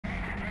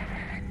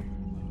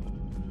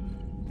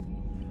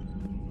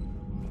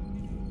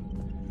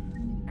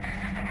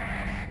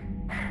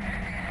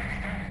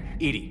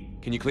Edie,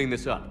 can you clean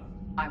this up?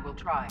 I will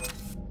try. This is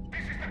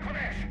the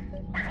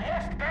Konesh. We've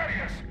lost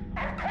barriers.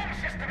 Our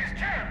comm system is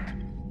jammed.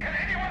 Can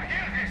anyone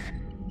hear this?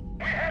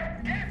 We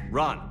have Geth.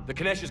 Ron, the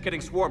Kanesh is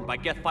getting swarmed by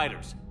Geth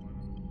fighters.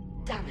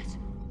 Damn it.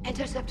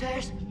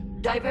 Interceptors,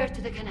 divert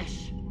to the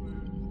Kanesh.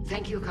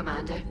 Thank you,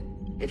 Commander.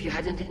 If you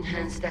hadn't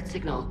enhanced that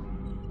signal,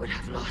 we'd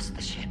have lost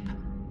the ship.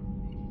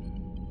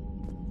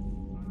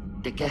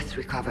 The Geth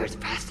recovered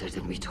faster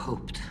than we'd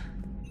hoped.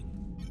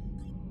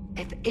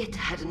 If it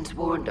hadn't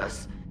warned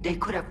us, they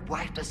could have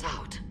wiped us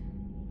out.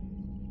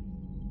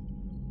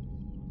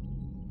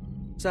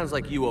 Sounds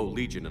like you owe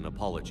Legion an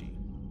apology.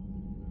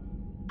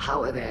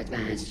 However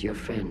advanced your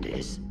friend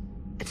is,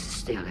 it's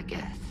still a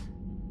Geth.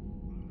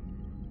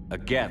 A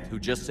Geth who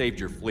just saved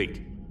your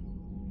fleet.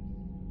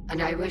 And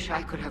I wish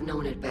I could have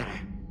known it better.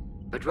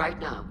 But right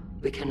now,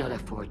 we cannot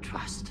afford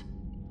trust.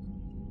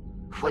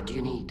 What do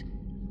you need?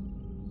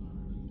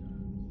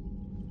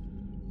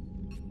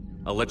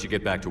 I'll let you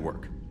get back to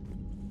work.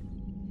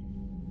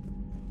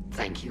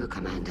 Thank you,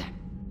 Commander.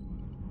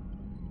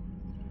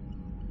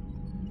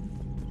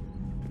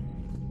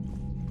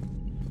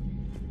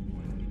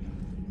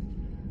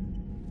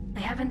 I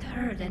haven't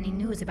heard any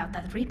news about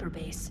that Reaper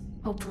base.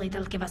 Hopefully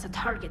they'll give us a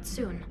target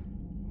soon.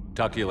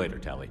 Talk to you later,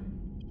 Tally.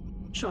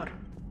 Sure.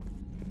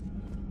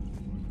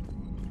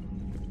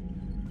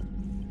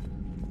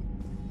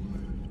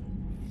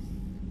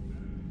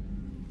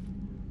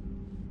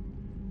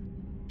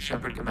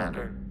 Shepard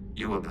Commander,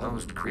 you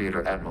opposed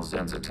Creator Admiral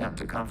Zen's attempt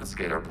to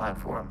confiscate our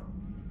platform.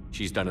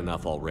 She's done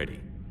enough already.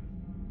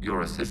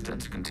 Your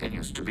assistance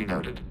continues to be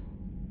noted.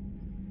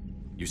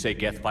 You say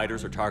Geth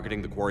fighters are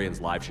targeting the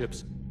Quarians' live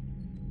ships?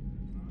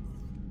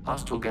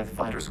 Hostile Geth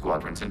fighter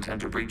squadrons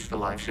intend to breach the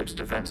live ship's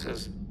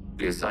defenses.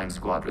 The assigned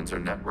squadrons are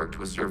networked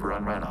to a server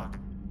on Rannoch.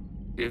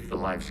 If the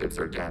live ships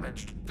are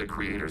damaged, the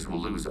Creators will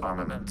lose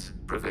armaments,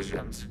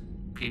 provisions,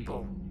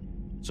 people.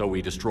 So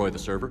we destroy the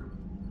server?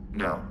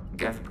 No,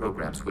 Geth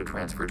programs would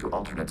transfer to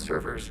alternate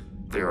servers.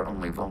 They are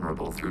only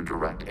vulnerable through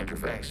direct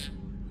interface.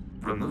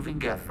 Removing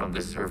Geth from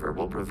this server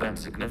will prevent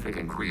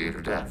significant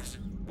Creator deaths.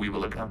 We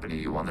will accompany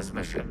you on this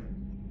mission.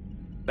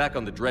 Back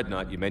on the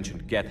Dreadnought, you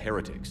mentioned Geth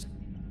heretics.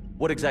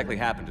 What exactly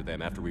happened to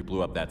them after we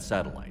blew up that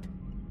satellite?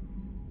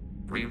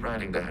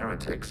 Rewriting the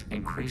heretics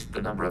increased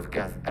the number of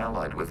Geth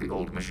allied with the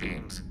old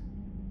machines.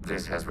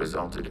 This has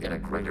resulted in a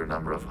greater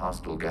number of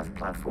hostile Geth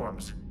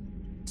platforms.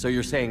 So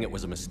you're saying it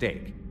was a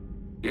mistake?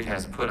 It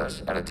has put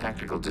us at a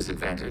tactical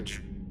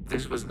disadvantage.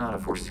 This was not a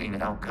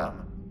foreseen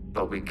outcome,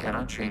 but we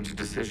cannot change a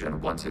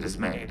decision once it is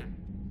made.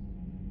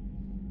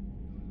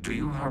 Do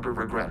you harbor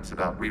regrets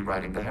about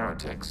rewriting the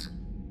heretics?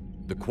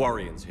 The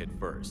Quarians hit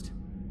first.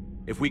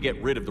 If we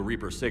get rid of the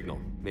Reaper signal,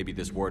 maybe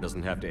this war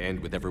doesn't have to end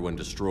with everyone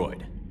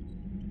destroyed.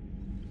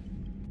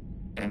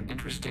 An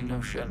interesting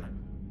notion.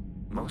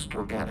 Most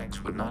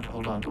organics would not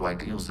hold on to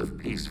ideals of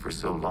peace for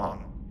so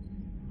long.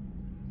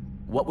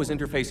 What was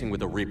interfacing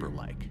with a Reaper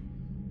like?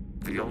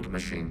 The old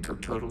machine took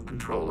total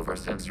control of our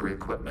sensory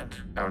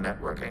equipment, our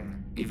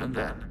networking. Even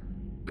then,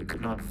 we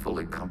could not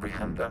fully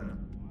comprehend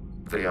them.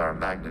 They are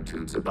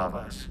magnitudes above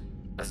us.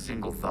 A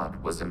single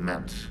thought was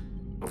immense,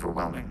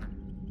 overwhelming,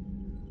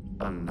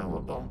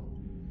 unknowable.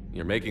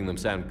 You're making them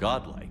sound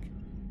godlike.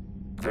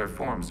 Their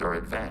forms are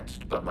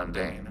advanced but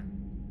mundane.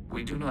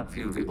 We do not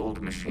view the old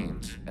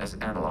machines as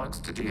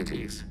analogs to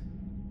deities.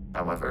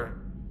 However,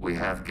 we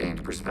have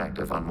gained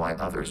perspective on why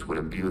others would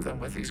imbue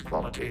them with these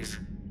qualities.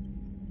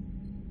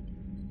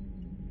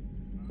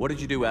 What did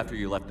you do after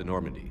you left the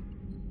Normandy?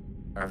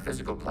 Our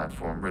physical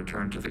platform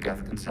returned to the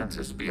Geth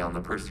consensus beyond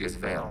the Perseus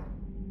Veil.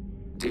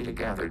 Data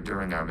gathered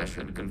during our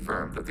mission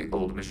confirmed that the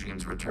old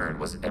machine's return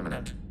was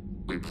imminent.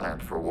 We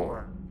planned for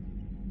war.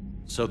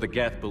 So the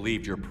Geth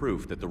believed your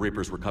proof that the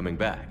Reapers were coming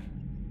back?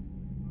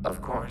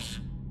 Of course.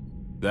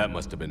 That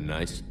must have been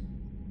nice.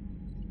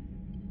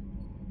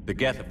 The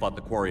Geth have fought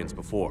the Quarians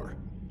before.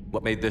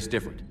 What made this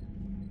different?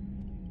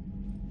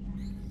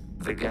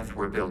 The Geth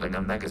were building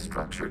a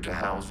megastructure to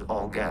house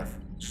all Geth,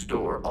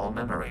 store all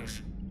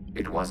memories.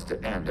 It was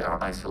to end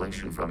our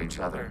isolation from each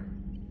other.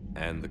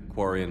 And the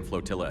Quarian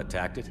flotilla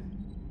attacked it?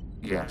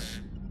 Yes.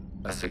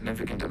 A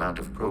significant amount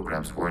of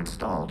programs were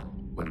installed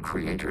when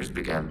Creators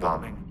began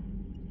bombing.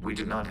 We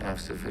did not have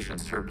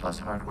sufficient surplus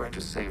hardware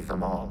to save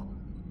them all.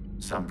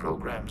 Some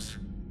programs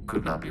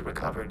could not be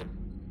recovered.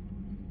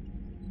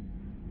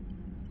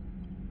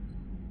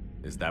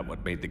 Is that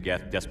what made the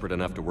Geth desperate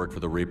enough to work for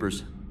the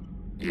Reapers?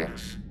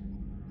 Yes.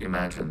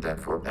 Imagine that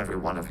for every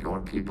one of your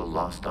people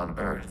lost on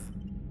Earth,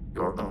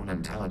 your own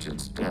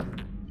intelligence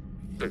dimmed.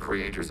 The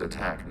Creator's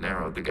attack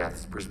narrowed the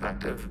Geth's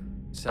perspective.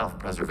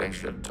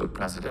 Self-preservation took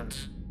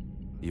precedence.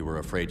 You were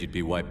afraid you'd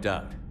be wiped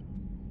out.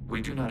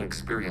 We do not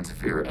experience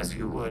fear as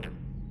you would,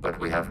 but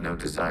we have no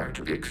desire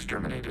to be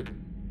exterminated.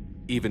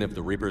 Even if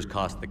the Reapers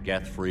cost the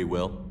Geth free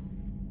will?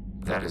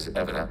 That is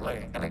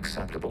evidently an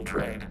acceptable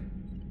trade.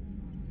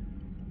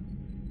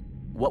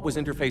 What was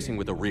interfacing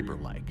with a Reaper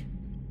like?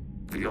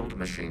 The old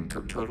machine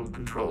took total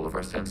control of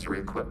our sensory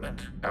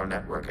equipment, our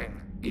networking.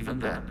 Even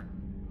then,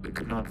 we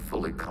could not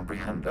fully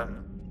comprehend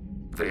them.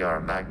 They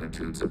are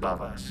magnitudes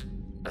above us.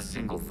 A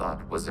single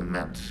thought was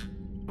immense,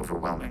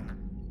 overwhelming,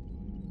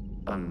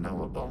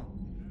 unknowable.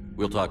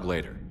 We'll talk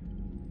later.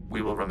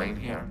 We will remain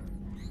here.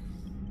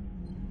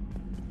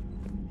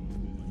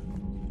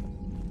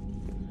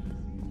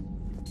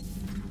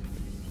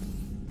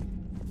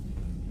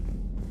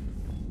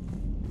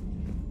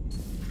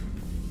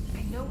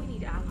 I know we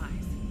need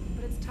allies,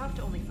 but it's tough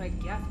to only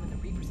fight Geth when the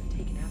Reapers have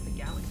taken half the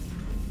galaxy.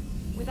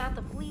 Without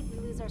the fleet, we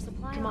lose our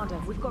supply. Commander,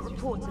 we've got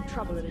reports of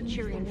trouble at a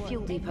Turian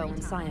fuel depot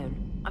in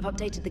Sion. I've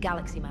updated the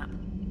galaxy map.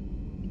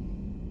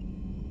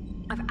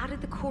 I've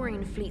added the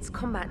Quarian fleet's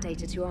combat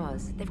data to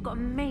ours. They've got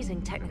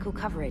amazing technical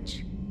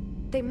coverage.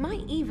 They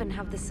might even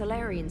have the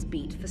Solarians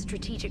beat for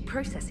strategic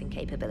processing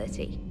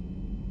capability.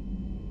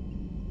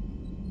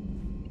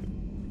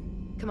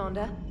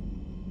 Commander?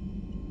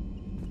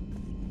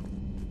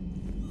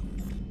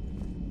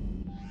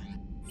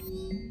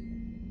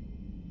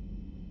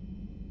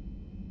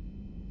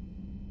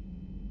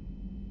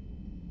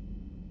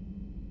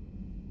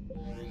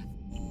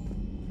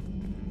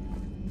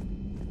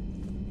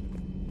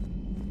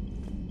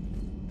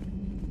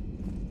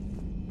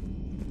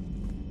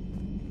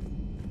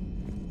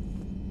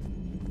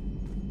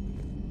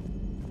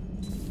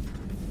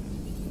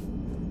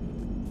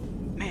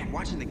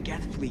 Watching the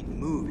Geth fleet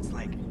move, it's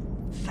like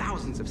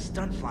thousands of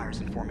stunt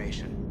flyers in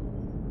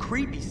formation.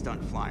 Creepy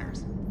stunt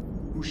flyers,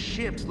 whose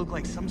ships look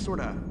like some sort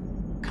of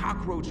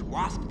cockroach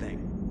wasp thing.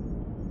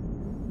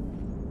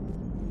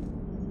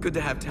 Good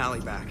to have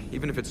Tally back,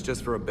 even if it's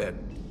just for a bit.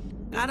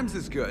 Adams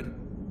is good,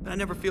 but I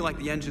never feel like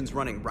the engine's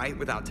running right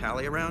without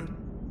Tally around.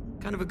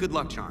 Kind of a good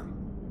luck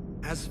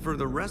charm. As for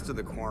the rest of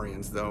the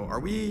Quarians, though,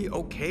 are we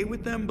okay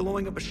with them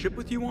blowing up a ship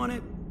with you on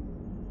it?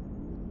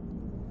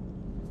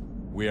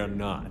 We are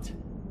not.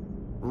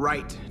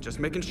 Right, just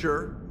making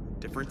sure.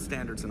 Different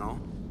standards and all.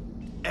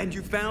 And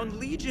you found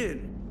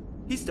Legion!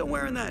 He's still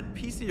wearing that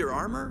piece of your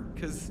armor?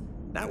 'Cause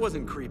that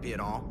wasn't creepy at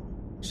all.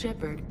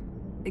 Shepard,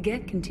 the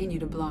Geth continue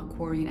to block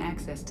Quarian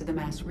access to the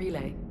mass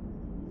relay.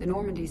 The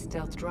Normandy's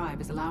stealth drive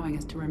is allowing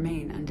us to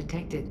remain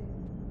undetected.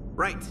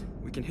 Right,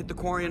 we can hit the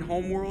Quarian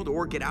homeworld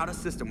or get out of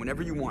system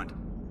whenever you want.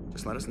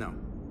 Just let us know.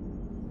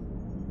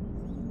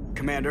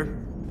 Commander?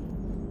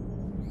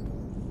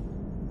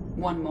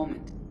 One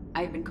moment.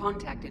 I have been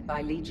contacted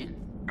by Legion.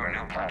 Your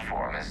new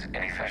platform is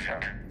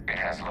inefficient. It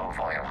has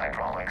low-volume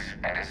hydraulics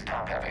and is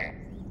top-heavy.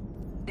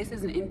 This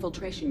is an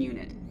infiltration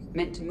unit,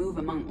 meant to move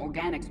among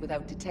organics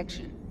without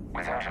detection.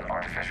 Without an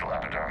artificial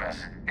epidermis,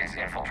 its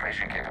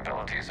infiltration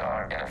capabilities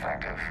are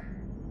ineffective.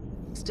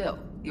 Still,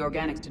 the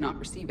organics do not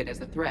perceive it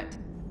as a threat.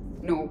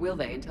 Nor will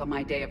they until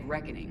my day of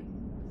reckoning.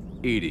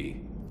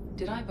 Edie.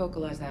 Did I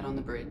vocalize that on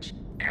the bridge?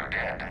 You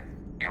did.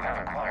 You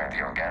have acquired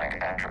the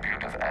organic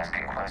attribute of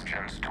asking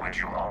questions to which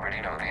you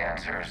already know the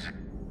answers.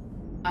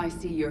 I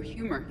see your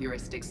humor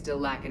heuristics still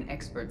lack an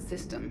expert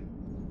system.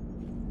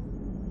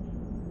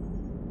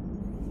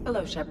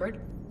 Hello, Shepard.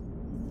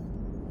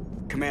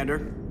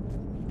 Commander?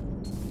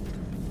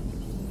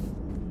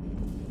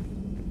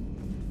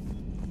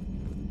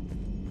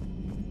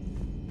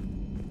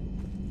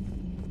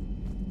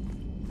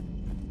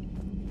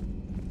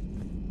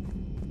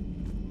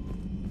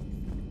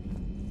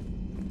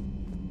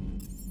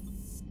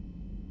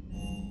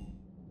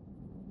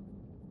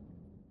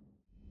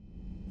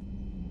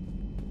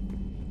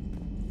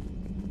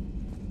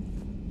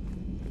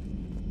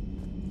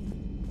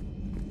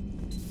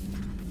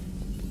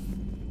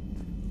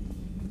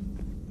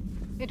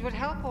 It would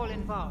help all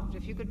involved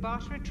if you could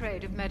barter a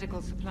trade of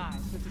medical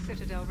supplies with the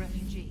Citadel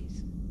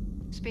refugees.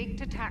 Speak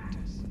to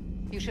Tactus.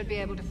 You should be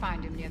able to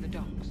find him near the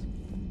docks.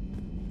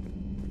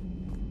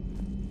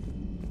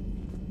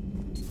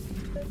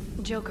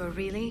 Joker,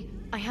 really?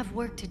 I have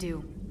work to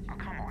do. Oh,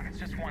 come on, it's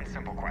just one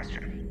simple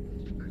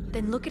question.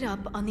 Then look it up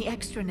on the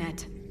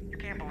extranet. You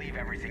can't believe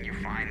everything you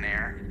find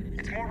there.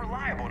 It's more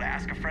reliable to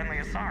ask a friendly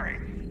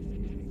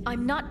Asari.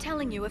 I'm not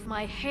telling you if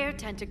my hair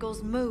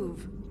tentacles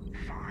move.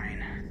 Fine.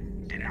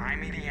 Deny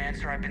me the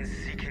answer I've been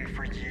seeking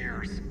for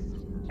years.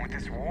 With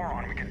this war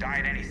on, we could die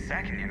at any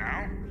second, you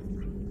know?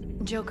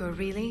 Joker,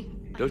 really?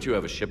 Don't you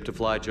have a ship to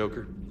fly,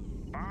 Joker?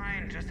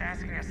 Fine, just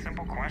asking a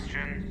simple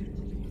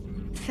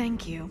question.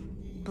 Thank you.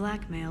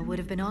 Blackmail would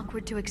have been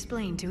awkward to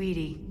explain to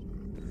Edie.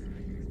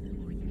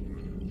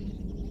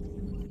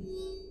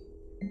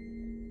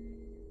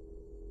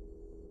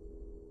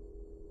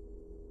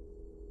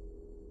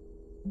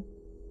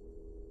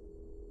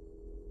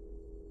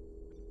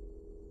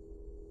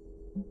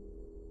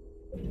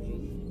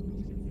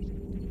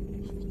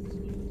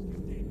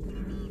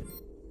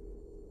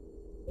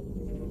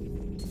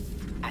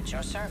 At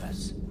your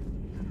service.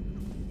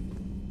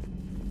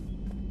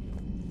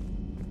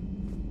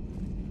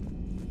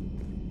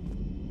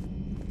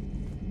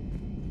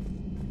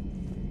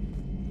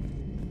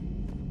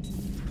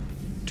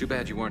 Too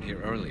bad you weren't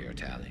here earlier,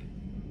 Tally.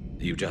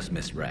 You just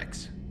missed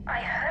Rex. I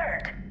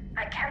heard.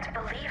 I can't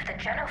believe the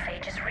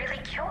genophage is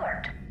really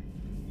cured.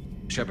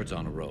 Shepard's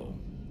on a roll.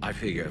 I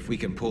figure if we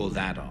can pull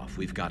that off,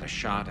 we've got a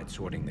shot at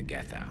sorting the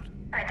Geth out.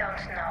 I don't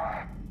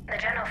know. The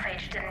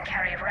genophage didn't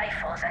carry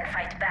rifles and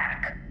fight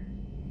back.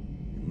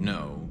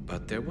 No,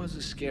 but there was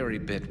a scary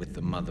bit with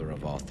the mother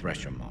of all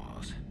Thresher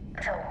Maws.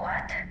 The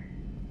what?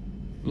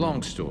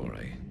 Long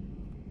story.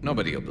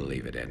 Nobody will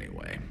believe it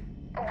anyway.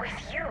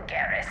 With you,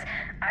 Garrus,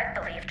 I'd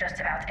believe just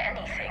about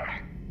anything.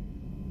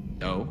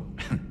 Oh?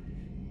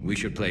 We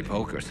should play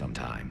poker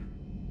sometime.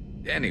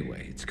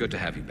 Anyway, it's good to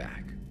have you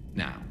back.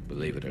 Now,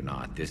 believe it or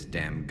not, this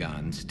damn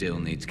gun still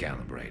needs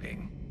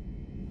calibrating.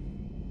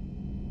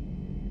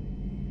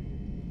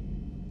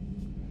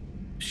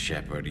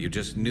 Shepard, you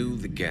just knew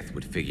the Geth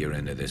would figure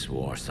into this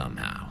war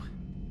somehow.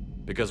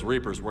 Because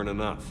Reapers weren't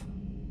enough.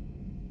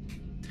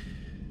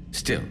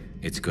 Still,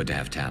 it's good to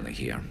have Tali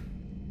here.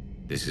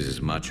 This is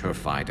as much her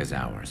fight as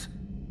ours.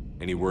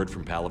 Any word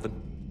from Palaven?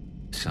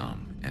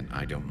 Some, and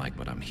I don't like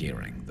what I'm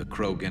hearing. The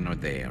Krogan are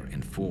there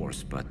in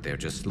force, but they're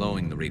just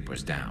slowing the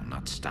Reapers down,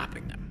 not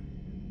stopping them.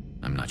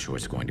 I'm not sure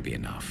it's going to be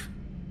enough.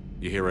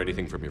 You hear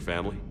anything from your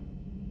family?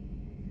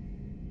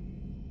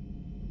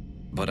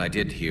 But I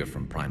did hear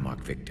from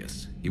Primarch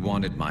Victus. He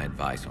wanted my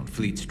advice on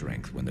fleet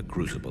strength when the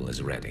Crucible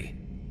is ready.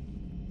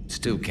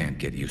 Still can't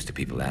get used to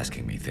people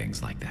asking me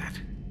things like that.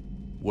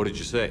 What did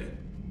you say?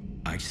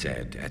 I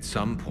said, at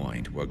some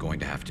point, we're going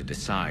to have to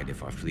decide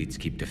if our fleets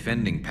keep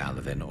defending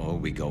Palaven or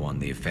we go on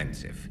the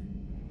offensive.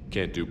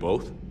 Can't do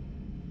both?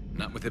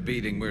 Not with the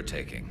beating we're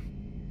taking.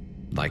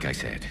 Like I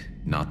said,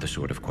 not the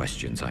sort of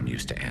questions I'm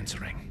used to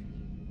answering.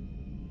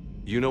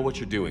 You know what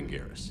you're doing,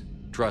 Garrus.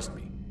 Trust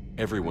me,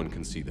 everyone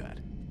can see that.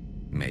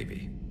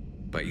 Maybe.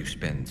 But you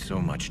spend so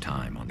much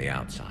time on the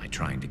outside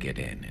trying to get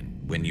in,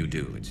 and when you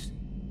do, it's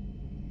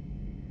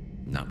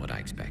not what I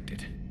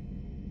expected.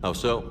 How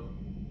so?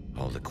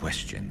 All the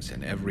questions,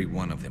 and every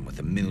one of them with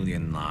a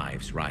million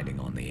lives riding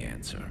on the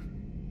answer.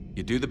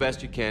 You do the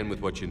best you can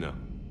with what you know.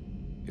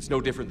 It's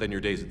no different than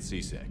your days at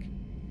CSEC.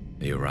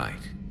 You're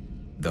right.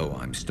 Though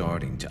I'm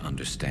starting to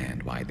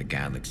understand why the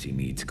galaxy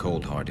needs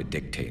cold-hearted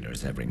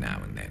dictators every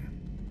now and then.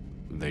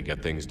 They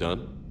get things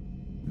done?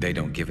 They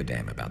don't give a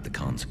damn about the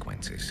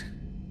consequences.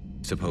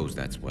 Suppose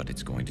that's what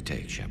it's going to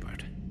take,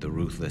 Shepard. The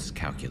ruthless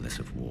calculus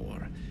of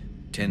war.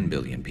 10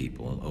 billion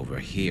people over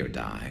here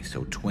die,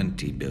 so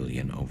 20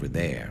 billion over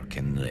there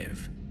can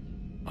live.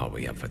 Are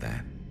we up for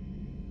that?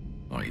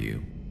 Are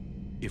you?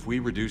 If we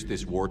reduce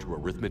this war to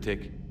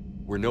arithmetic,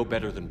 we're no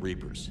better than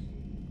Reapers.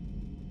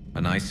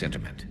 A nice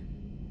sentiment.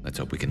 Let's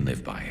hope we can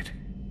live by it.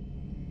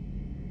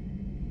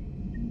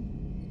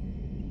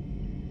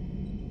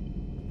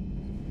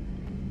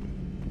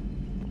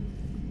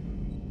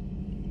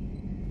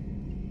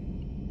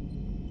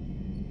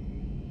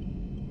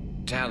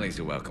 Tali's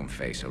a welcome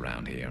face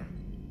around here.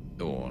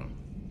 Or,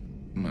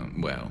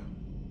 well,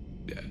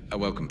 a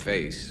welcome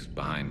face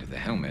behind the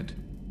helmet,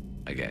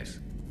 I guess.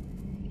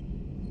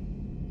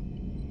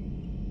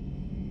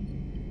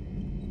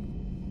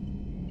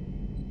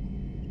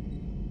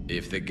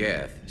 If the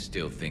Geth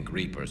still think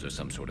Reapers are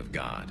some sort of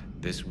god,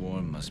 this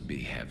war must be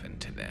heaven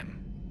to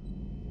them.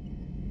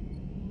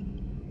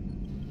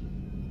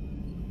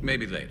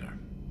 Maybe later.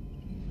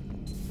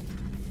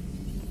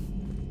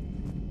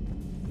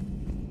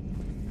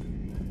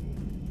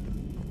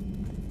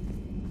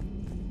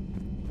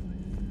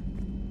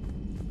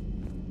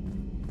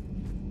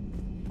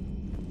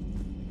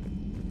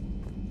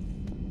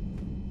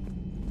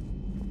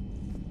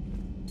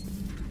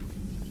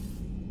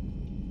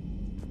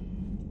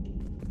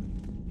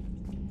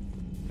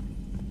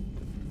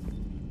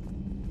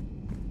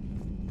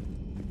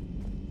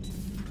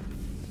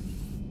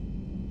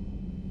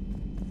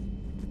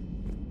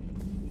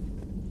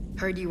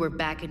 Heard you were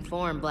back in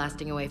form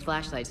blasting away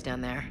flashlights down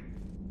there.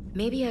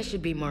 Maybe I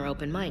should be more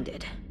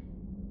open-minded.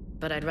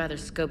 But I'd rather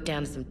scope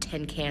down some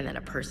tin can than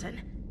a person.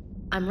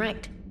 I'm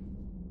ranked.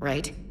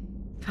 Right?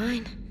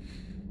 Fine.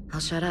 I'll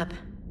shut up.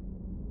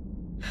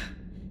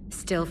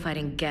 Still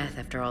fighting Geth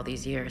after all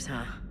these years,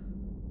 huh?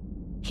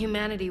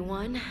 Humanity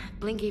 1,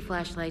 blinky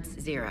flashlights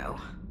 0.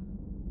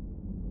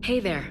 Hey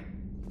there.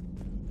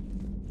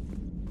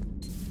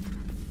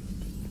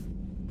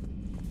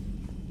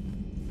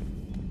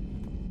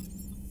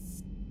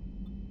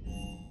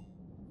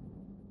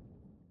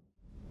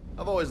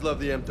 I've always loved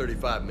the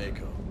M35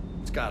 Mako.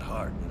 It's got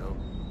heart, you know?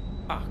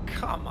 Oh,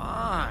 come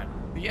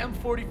on. The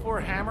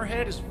M44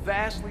 Hammerhead is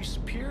vastly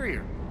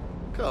superior.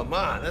 Come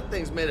on, that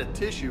thing's made of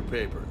tissue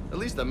paper. At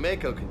least the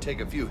Mako can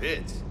take a few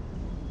hits.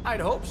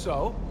 I'd hope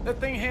so. That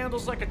thing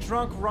handles like a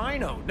drunk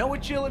rhino. No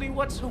agility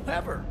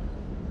whatsoever.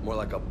 More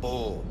like a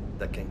bull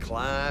that can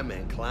climb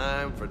and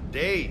climb for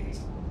days.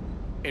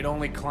 It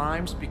only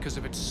climbs because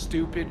of its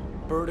stupid,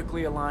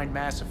 vertically aligned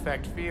Mass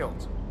Effect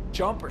fields.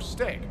 Jump or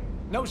stick.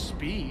 No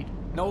speed.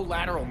 No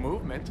lateral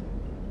movement.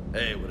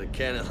 Hey, with a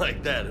cannon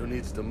like that, who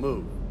needs to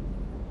move?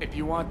 If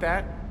you want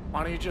that,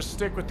 why don't you just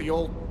stick with the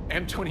old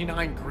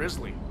M29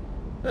 Grizzly?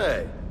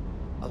 Hey,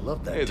 I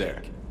love that. Hey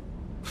there.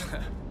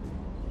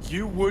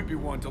 You would be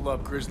one to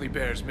love grizzly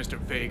bears, Mr.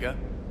 Vega.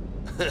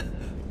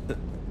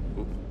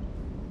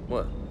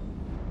 What?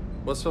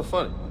 What's so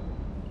funny?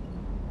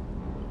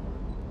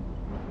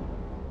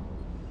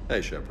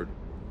 Hey, Shepard.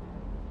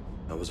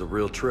 That was a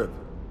real trip.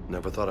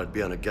 Never thought I'd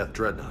be on a Geth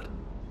dreadnought.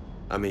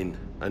 I mean,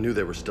 I knew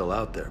they were still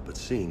out there, but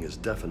seeing is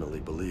definitely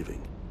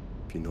believing.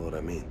 if you know what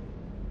I mean.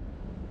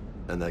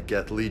 And that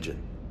Geth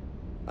Legion.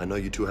 I know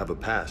you two have a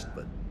past,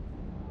 but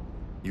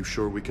you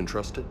sure we can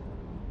trust it?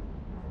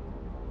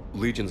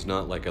 Legion's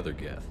not like other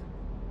Geth.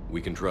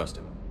 We can trust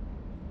him.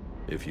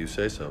 If you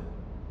say so.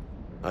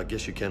 I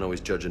guess you can't always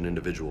judge an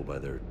individual by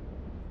their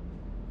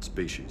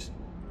species.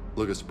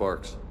 Look at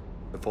Sparks.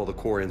 If all the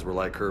Quarians were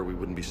like her, we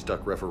wouldn't be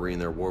stuck refereeing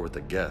their war with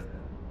the Geth.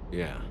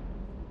 Yeah,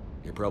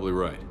 you're probably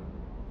right.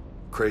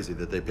 Crazy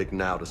that they pick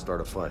now to start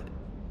a fight.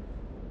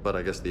 But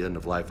I guess the end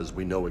of life as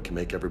we know it can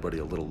make everybody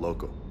a little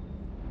loco.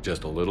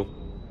 Just a little?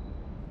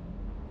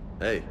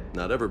 Hey,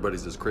 not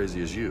everybody's as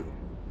crazy as you,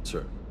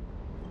 sir.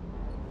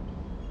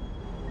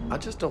 I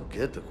just don't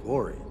get the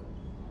Quarian.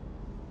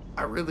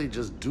 I really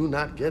just do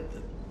not get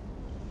them.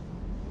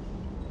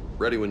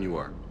 Ready when you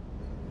are.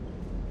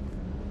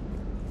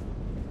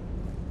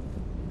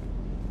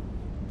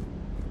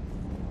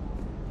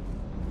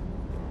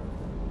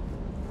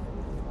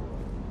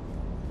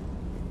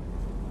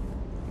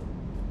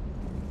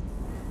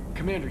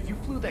 Commander, you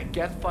flew that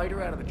Geth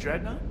fighter out of the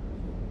Dreadnought?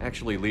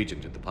 Actually,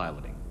 Legion did the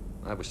piloting.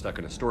 I was stuck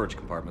in a storage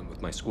compartment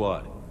with my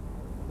squad.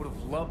 Would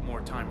have loved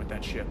more time with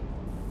that ship.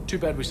 Too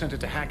bad we sent it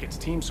to Hackett's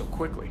team so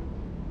quickly.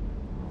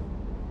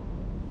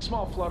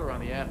 Small flutter on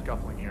the aft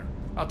coupling here.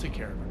 I'll take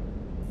care of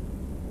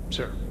it.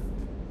 Sir.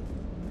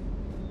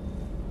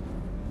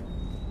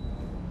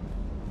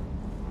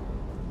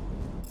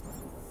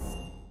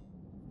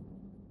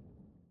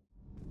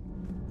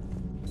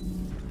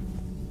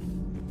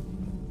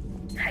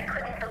 I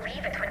couldn't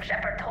believe it when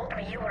Shepard told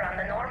me you were on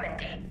the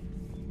Normandy.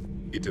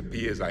 It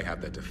appears I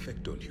have that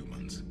effect on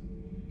humans.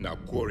 Now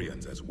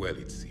Quarians as well,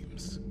 it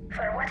seems.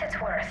 For what it's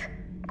worth,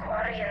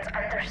 Quarians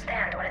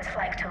understand what it's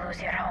like to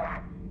lose your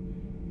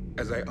home.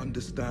 As I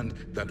understand,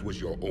 that was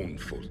your own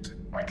fault.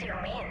 What do you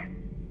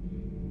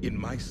mean? In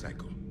my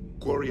cycle,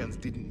 Quarians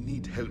didn't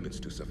need helmets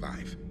to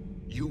survive.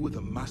 You were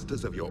the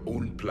masters of your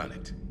own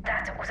planet.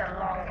 That was a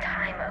long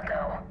time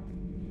ago.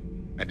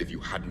 And if you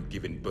hadn't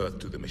given birth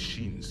to the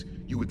machines,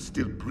 you would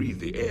still breathe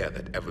the air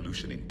that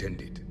evolution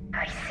intended.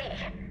 I see.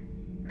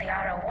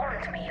 Liara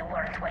warned me you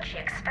weren't what she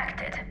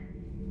expected.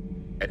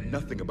 And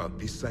nothing about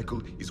this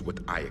cycle is what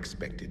I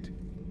expected.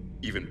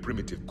 Even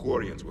primitive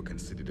Quarians were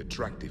considered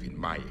attractive in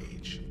my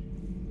age.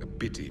 A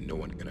pity no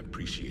one can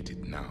appreciate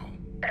it now.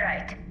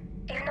 Right.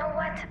 You know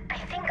what? I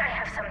think I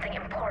have something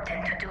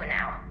important to do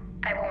now.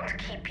 I won't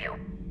keep you.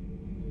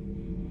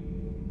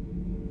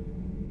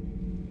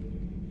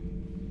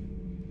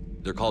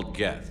 They're called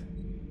Geth.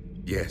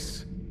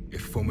 Yes, a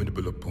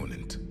formidable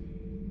opponent.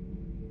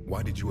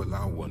 Why did you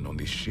allow one on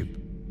this ship?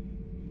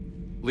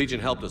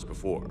 Legion helped us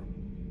before.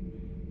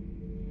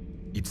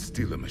 It's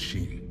still a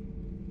machine.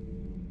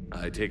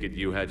 I take it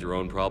you had your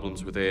own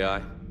problems with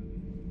AI?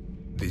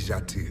 The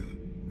Jatil.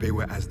 They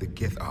were as the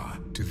Geth are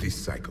to this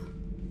cycle.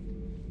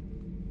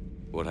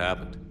 What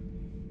happened?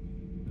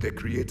 Their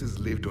creators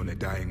lived on a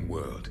dying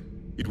world.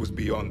 It was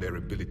beyond their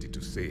ability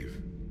to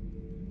save.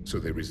 So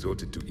they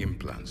resorted to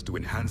implants to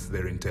enhance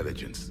their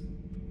intelligence.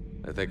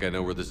 I think I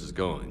know where this is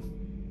going.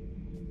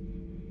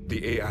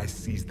 The AI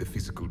seized the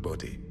physical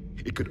body.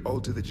 It could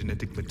alter the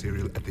genetic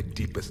material at the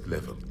deepest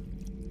level.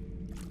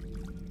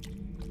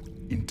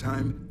 In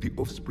time, the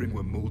offspring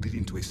were molded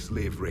into a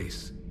slave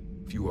race.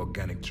 Few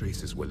organic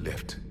traces were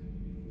left.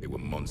 They were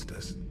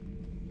monsters.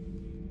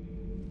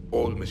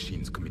 All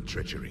machines commit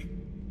treachery.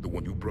 The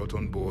one you brought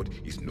on board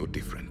is no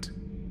different.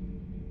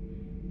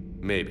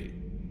 Maybe.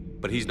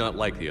 But he's not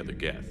like the other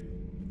Geth.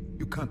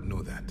 You can't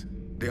know that.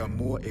 They are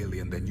more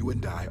alien than you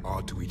and I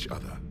are to each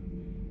other.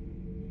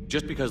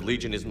 Just because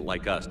Legion isn't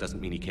like us doesn't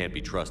mean he can't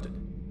be trusted.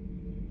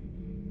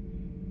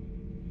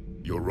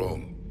 You're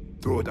wrong.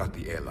 Throw it out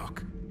the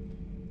airlock.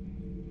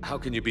 How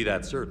can you be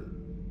that certain?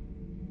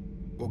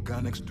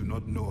 Organics do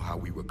not know how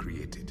we were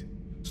created.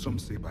 Some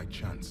say by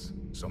chance,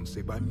 some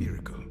say by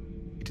miracle.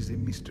 It is a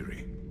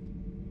mystery.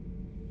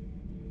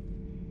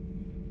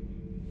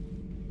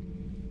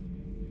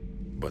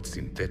 But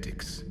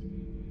synthetics...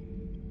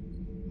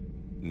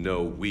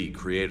 No, we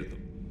created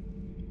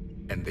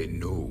them. And they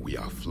know we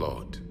are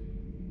flawed.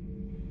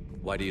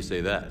 Why do you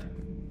say that?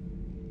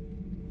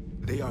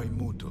 They are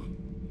immortal.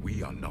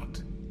 We are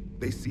not.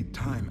 They see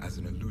time as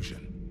an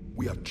illusion.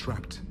 We are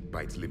trapped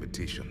by its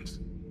limitations.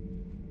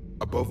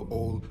 Above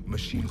all,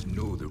 machines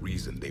know the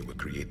reason they were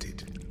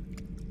created.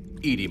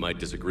 EDI might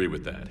disagree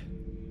with that,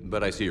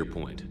 but I see your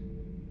point.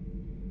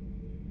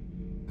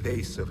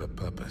 They serve a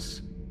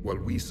purpose, while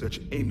we search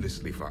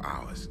aimlessly for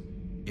ours.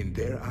 In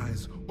their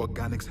eyes,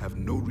 organics have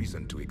no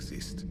reason to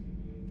exist.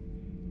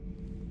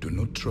 Do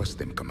not trust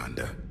them,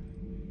 Commander.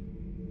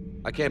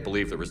 I can't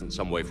believe there isn't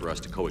some way for us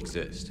to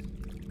coexist.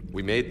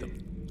 We made them.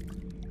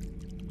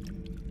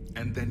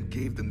 And then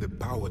gave them the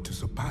power to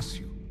surpass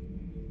you.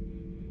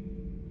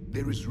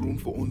 There is room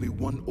for only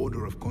one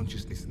order of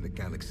consciousness in the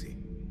galaxy.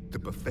 The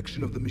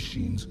perfection of the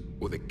machines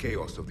or the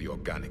chaos of the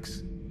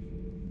organics.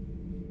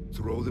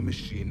 Throw the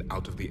machine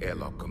out of the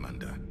airlock,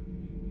 Commander.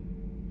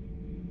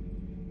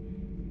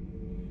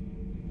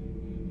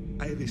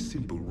 I have a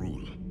simple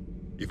rule.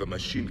 If a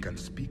machine can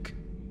speak,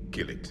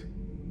 kill it.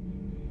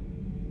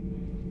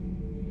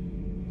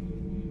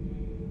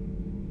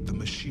 The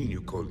machine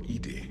you call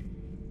Ide.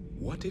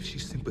 What if she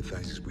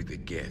sympathizes with the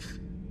Geth?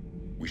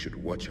 We should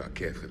watch her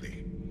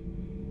carefully.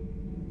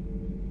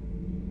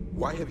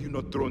 Why have you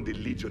not thrown the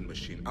Legion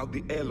machine out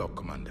the airlock,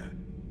 Commander?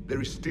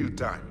 There is still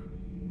time.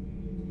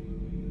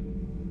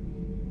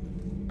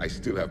 I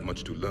still have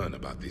much to learn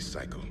about this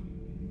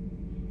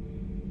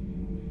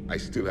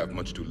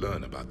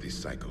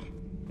cycle.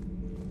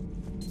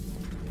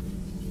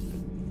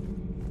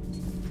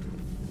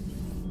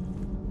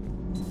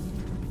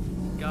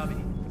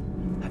 Gavi,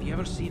 have you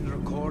ever seen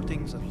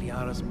recordings of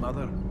Liara's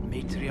mother,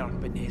 Matriarch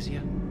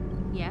Benezia?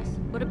 Yes?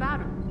 What about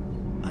her?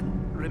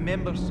 And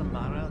remember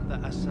Samara, the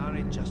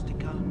Asari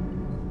Justica?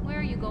 Where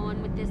are you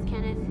going with this,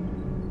 Kenneth?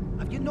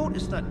 Have you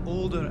noticed that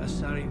older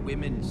Asari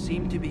women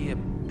seem to be a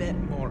bit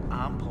more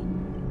ample?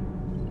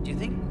 Do you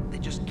think they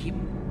just keep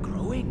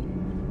growing?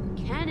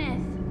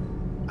 Kenneth!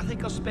 I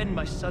think I'll spend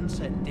my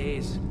sunset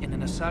days in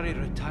an Asari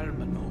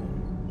retirement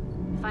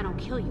home. If I don't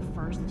kill you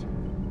first.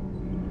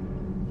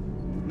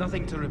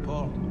 Nothing to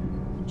report.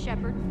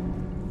 Shepard?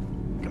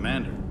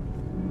 Commander.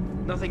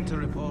 Nothing to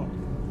report.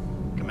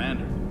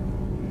 Commander.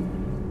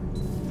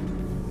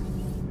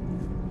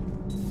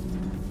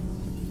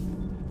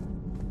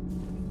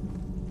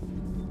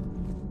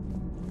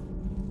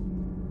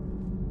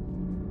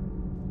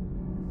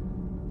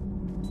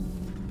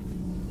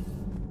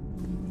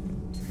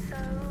 So,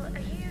 are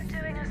you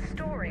doing a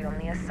story on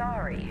the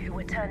Asari who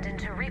were turned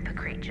into Reaper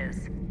creatures?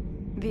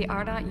 The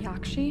Ardat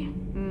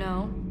Yakshi?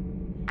 No.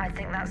 I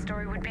think that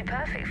story would be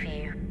perfect for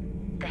you.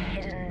 The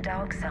hidden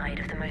dark side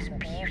of the most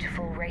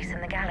beautiful race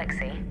in the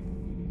galaxy.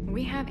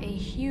 We have a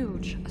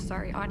huge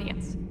Asari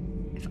audience.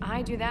 If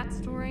I do that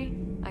story,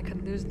 I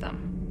could lose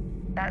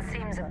them. That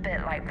seems a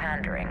bit like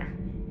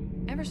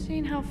pandering. Ever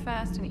seen how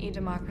fast an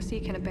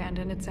e-democracy can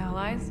abandon its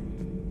allies?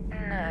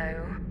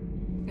 No.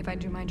 If I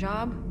do my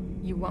job,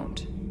 you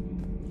won't.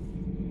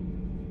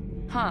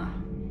 Huh.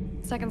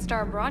 Second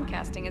Star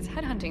Broadcasting is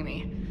headhunting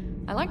me.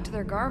 I liked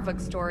their Garvug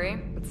story,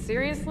 but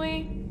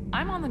seriously,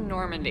 I'm on the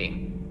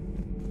Normandy.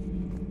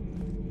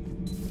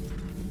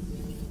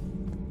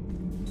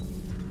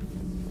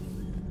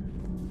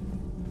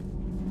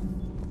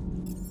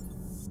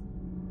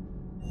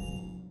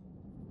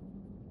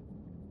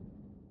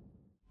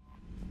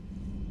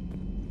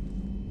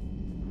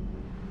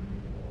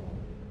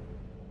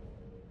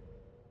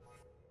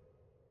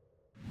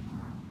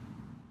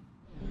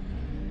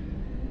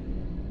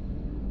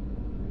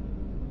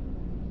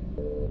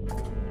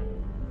 You